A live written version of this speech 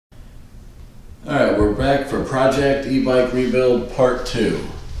Alright, we're back for Project E-Bike Rebuild Part 2.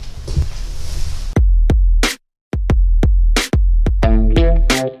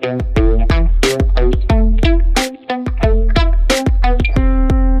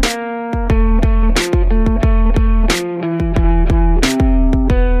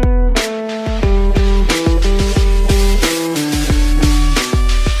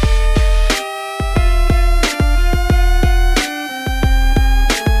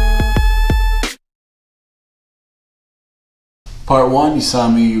 Part 1, you saw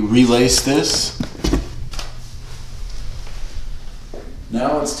me relace this.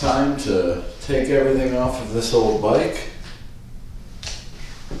 Now it's time to take everything off of this old bike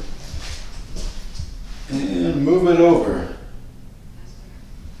and move it over.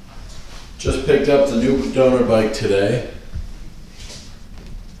 Just picked up the new donor bike today.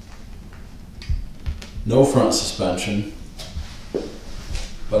 No front suspension,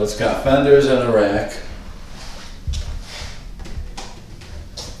 but it's got fenders and a rack.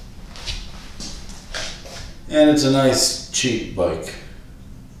 And it's a nice, cheap bike.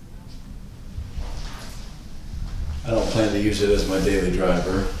 I don't plan to use it as my daily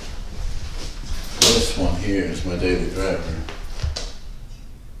driver. This one here is my daily driver.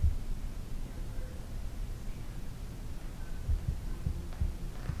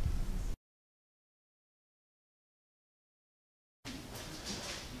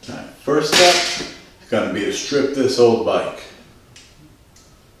 Alright, first step is going to be to strip this old bike.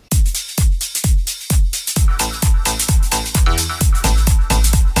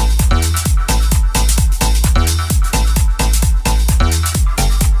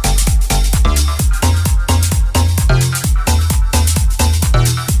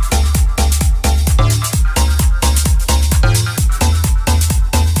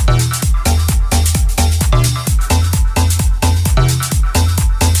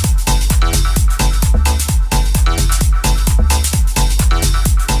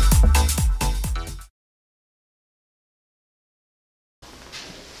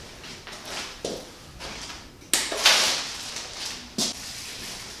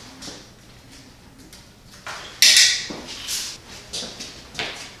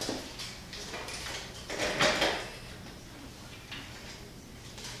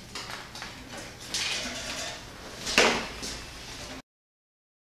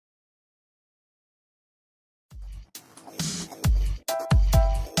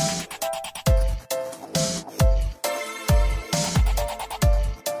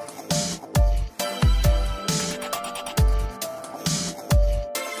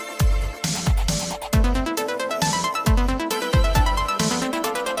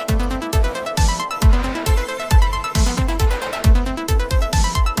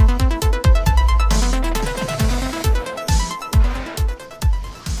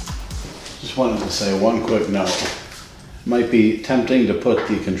 Just wanted to say one quick note. It might be tempting to put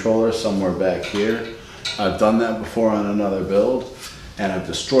the controller somewhere back here. I've done that before on another build, and I've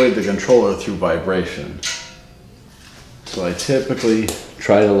destroyed the controller through vibration. So I typically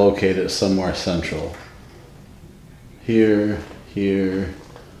try to locate it somewhere central. Here, here,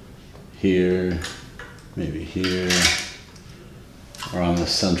 here, maybe here, or on the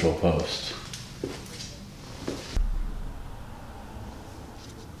central post.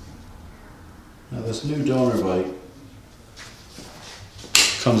 Now this new donor bike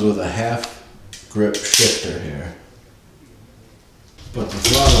comes with a half grip shifter here, but the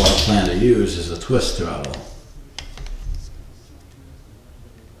throttle I plan to use is a twist throttle.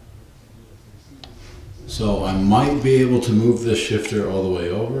 So I might be able to move this shifter all the way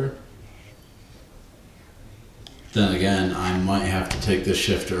over. Then again, I might have to take this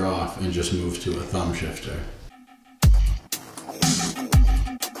shifter off and just move to a thumb shifter.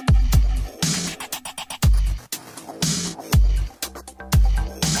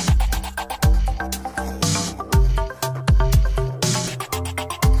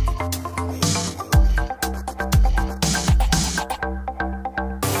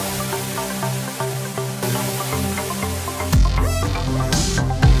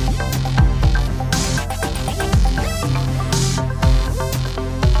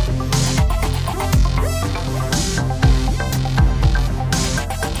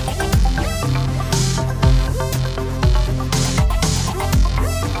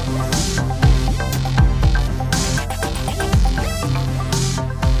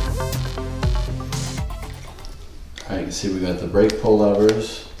 You can see we got the brake pull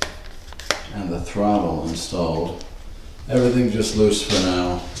levers and the throttle installed. Everything just loose for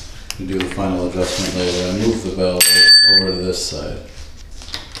now. We'll do the final adjustment later. I move the belt over to this side.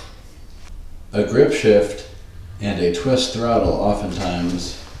 A grip shift and a twist throttle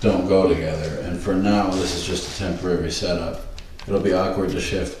oftentimes don't go together. And for now, this is just a temporary setup. It'll be awkward to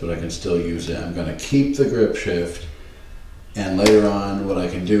shift, but I can still use it. I'm gonna keep the grip shift, and later on what I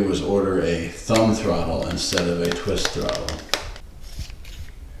can do is order a thumb throttle instead of a twist throttle.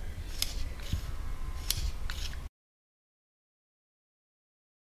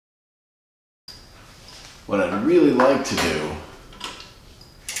 What I'd really like to do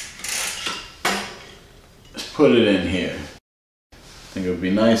is put it in here. I think it would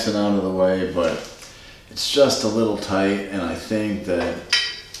be nice and out of the way, but it's just a little tight, and I think that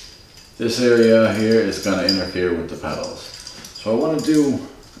this area here is going to interfere with the pedals. So what I want to do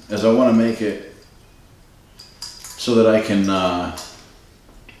is I want to make it so that I can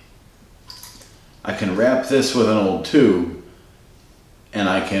wrap this with an old tube, and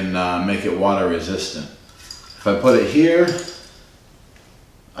I can make it water resistant. If I put it here,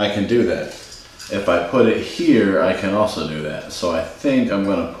 I can do that. If I put it here, I can also do that. So I think I'm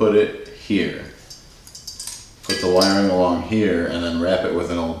going to put it here. Put the wiring along here and then wrap it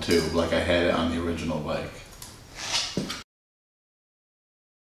with an old tube like I had it on the original bike.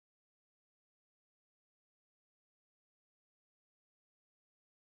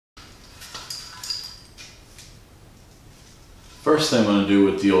 First thing I'm going to do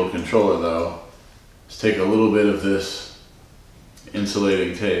with the old controller though is take a little bit of this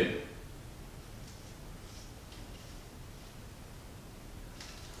insulating tape .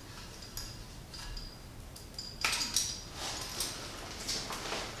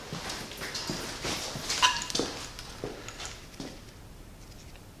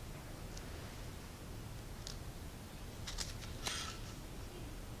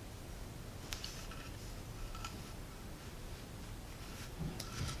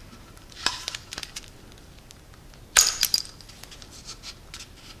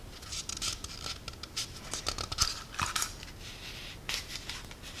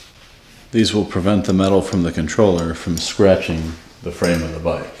 These will prevent the metal from the controller from scratching the frame of the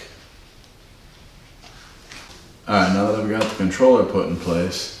bike. Alright, now that I've got the controller put in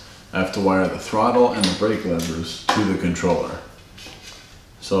place, I have to wire the throttle and the brake levers to the controller.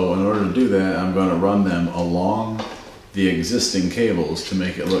 So in order to do that, I'm going to run them along the existing cables to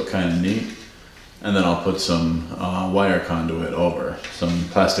make it look kind of neat. And then I'll put some wire conduit over, some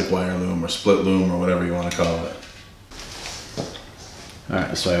plastic wire loom or split loom or whatever you want to call it.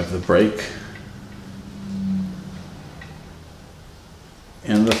 Alright, so I have the brake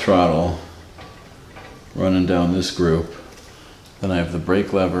and the throttle running down this group. Then I have the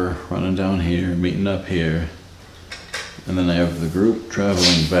brake lever running down here, meeting up here. And then I have the group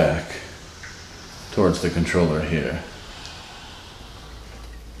traveling back towards the controller here.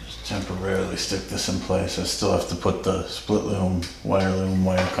 Just temporarily stick this in place. I still have to put the split loom,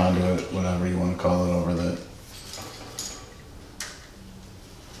 wire conduit, whatever you want to call it, over that.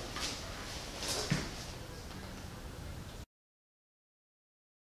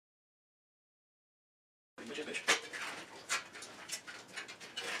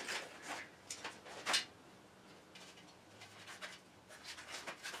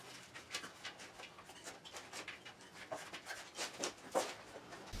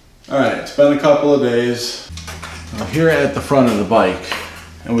 Alright, it's been a couple of days. Now here at the front of the bike,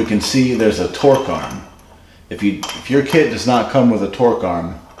 and we can see there's a torque arm. If your kit does not come with a torque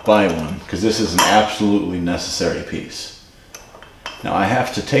arm, buy one, because this is an absolutely necessary piece. Now I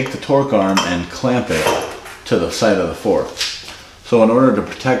have to take the torque arm and clamp it to the side of the fork. So in order to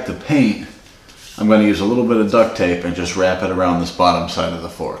protect the paint, I'm going to use a little bit of duct tape and just wrap it around this bottom side of the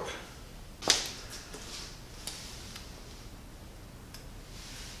fork.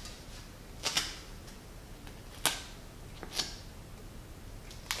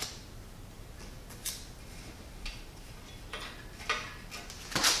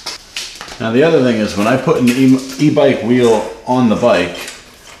 Now the other thing is, when I put an e-bike wheel on the bike,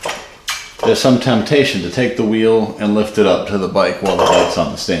 there's some temptation to take the wheel and lift it up to the bike while the bike's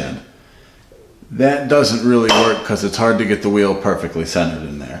on the stand. That doesn't really work because it's hard to get the wheel perfectly centered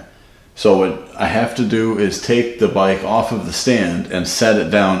in there. So what I have to do is take the bike off of the stand and set it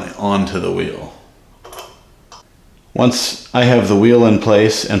down onto the wheel. Once I have the wheel in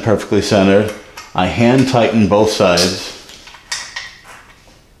place and perfectly centered, I hand tighten both sides.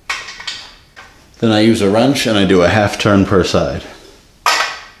 Then I use a wrench and I do a half turn per side.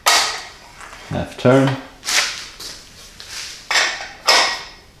 Half turn.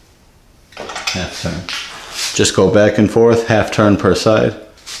 Half turn. Just go back and forth, half turn per side.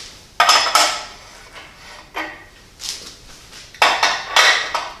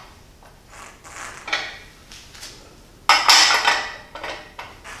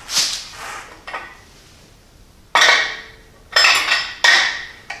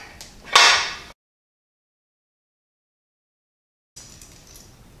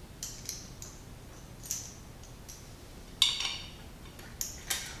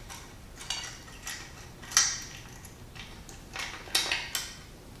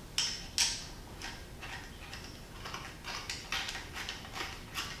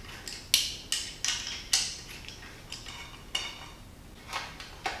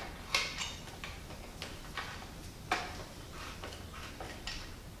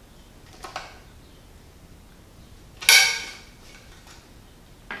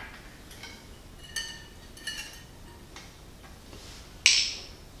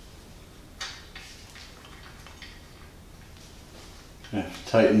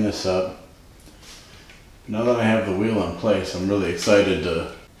 tighten this up. Now that I have the wheel in place, I'm really excited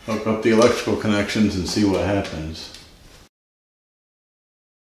to hook up the electrical connections and see what happens.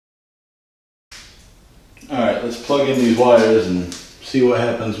 Alright, let's plug in these wires and see what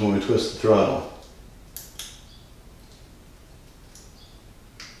happens when we twist the throttle.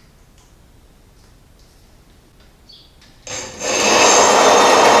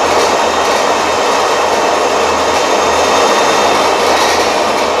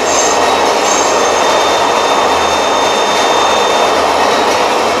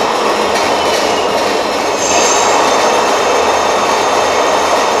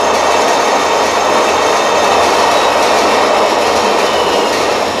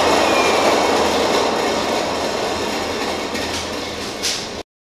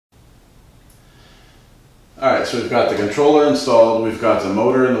 Alright, so we've got the controller installed, we've got the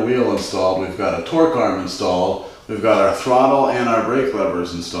motor and the wheel installed, we've got a torque arm installed, we've got our throttle and our brake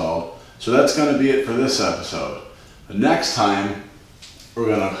levers installed. So that's going to be it for this episode. The next time, we're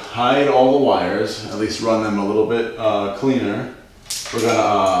going to hide all the wires, at least run them a little bit cleaner. We're going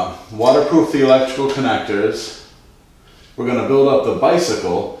to waterproof the electrical connectors. We're going to build up the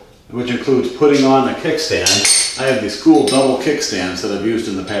bicycle, which includes putting on a kickstand. I have these cool double kickstands that I've used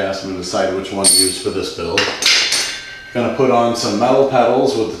in the past. I'm going to decide which one to use for this build. Going to put on some metal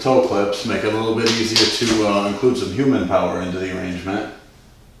pedals with the toe clips, make it a little bit easier to include some human power into the arrangement.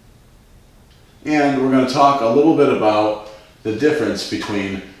 And we're going to talk a little bit about the difference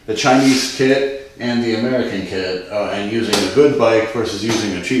between the Chinese kit and the American kit, and using a good bike versus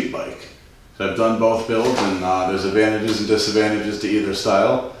using a cheap bike. So I've done both builds, and there's advantages and disadvantages to either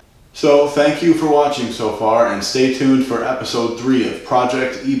style. So thank you for watching so far, and stay tuned for episode 3 of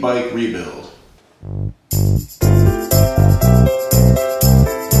Project E-Bike Rebuild.